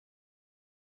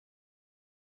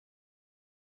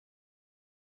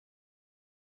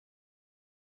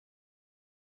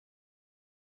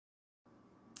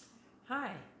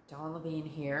Hi, Dawn Levine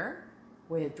here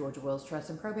with Georgia Wills Trust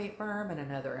and Probate Firm and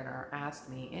another in our Ask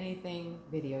Me Anything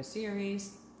video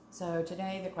series. So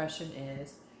today the question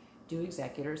is, do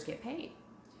executors get paid?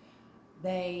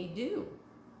 They do,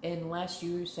 unless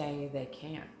you say they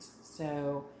can't.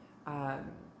 So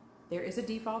there is a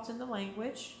default in the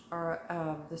language or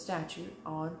the statute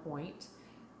on point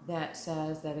that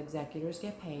says that executors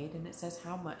get paid, and it says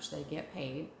how much they get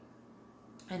paid,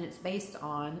 and it's based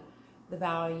on the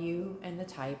value and the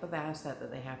type of asset that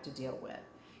they have to deal with.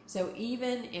 So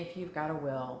even if you've got a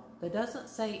will that doesn't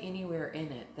say anywhere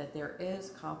in it that there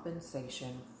is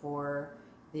compensation for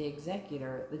the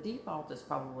executor, the default is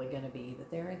probably going to be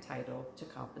that they're entitled to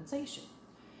compensation.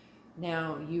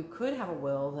 Now, you could have a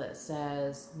will that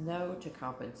says no to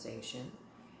compensation,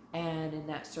 and in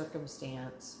that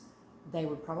circumstance, they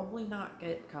would probably not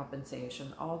get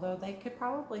compensation, although they could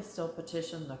probably still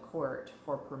petition the court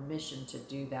for permission to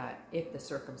do that if the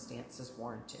circumstances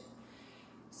warranted.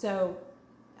 So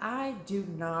I do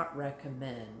not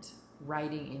recommend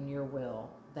writing in your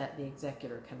will that the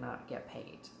executor cannot get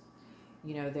paid.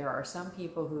 You know, there are some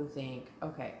people who think,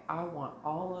 okay, I want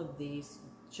all of these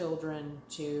children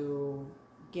to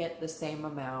get the same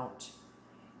amount,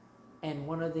 and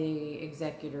one of the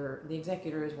executor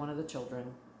is one of the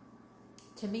children.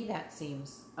 To me, that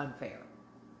seems unfair.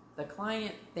 The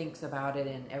client thinks about it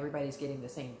and everybody's getting the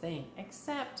same thing,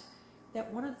 except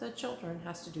that one of the children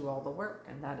has to do all the work,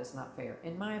 and that is not fair,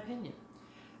 in my opinion.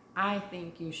 I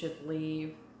think you should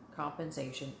leave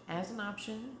compensation as an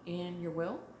option in your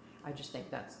will. I just think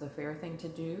that's the fair thing to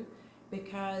do,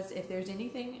 because if there's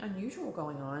anything unusual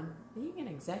going on, being an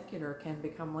executor can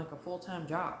become like a full-time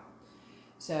job.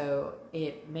 So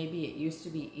maybe it used to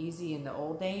be easy in the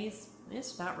old days.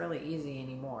 It's not really easy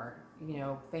anymore. You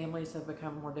know, families have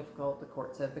become more difficult. The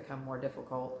courts have become more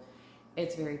difficult.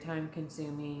 It's very time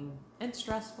consuming and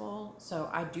stressful. So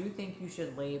I do think you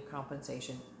should leave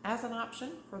compensation as an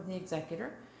option for the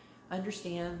executor.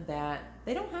 Understand that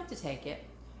they don't have to take it.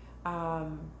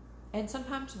 And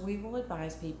sometimes we will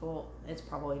advise people it's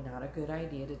probably not a good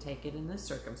idea to take it in this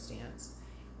circumstance.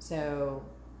 So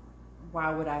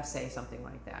why would I say something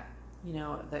like that? You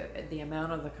know, the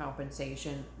amount of the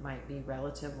compensation might be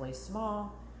relatively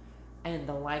small, and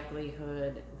the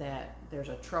likelihood that there's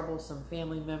a troublesome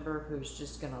family member who's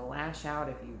just going to lash out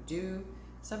if you do,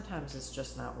 sometimes it's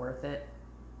just not worth it.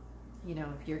 You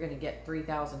know, if you're going to get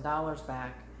 $3,000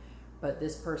 back, but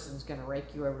this person's going to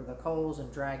rake you over the coals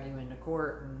and drag you into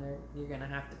court, and you're going to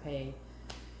have to pay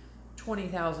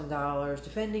 $20,000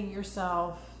 defending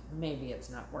yourself, maybe it's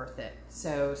not worth it.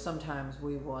 So sometimes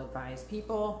we will advise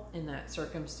people in that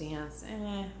circumstance,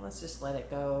 let's just let it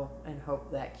go and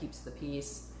hope that keeps the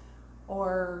peace.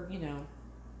 Or, you know,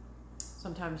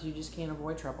 sometimes you just can't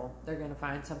avoid trouble. They're going to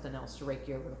find something else to rake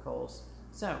you over the coals.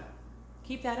 So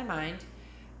keep that in mind.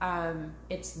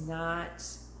 It's not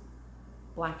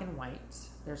black and white.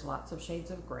 There's lots of shades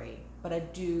of gray, but I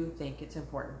do think it's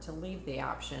important to leave the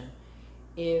option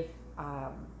if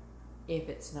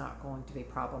it's not going to be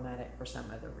problematic for some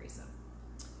other reason.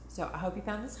 So I hope you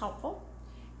found this helpful,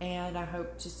 and I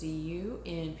hope to see you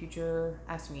in future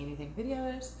Ask Me Anything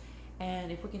videos.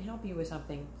 And if we can help you with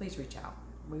something, please reach out.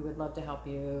 We would love to help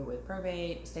you with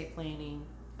probate, estate planning,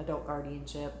 adult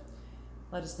guardianship.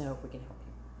 Let us know if we can help.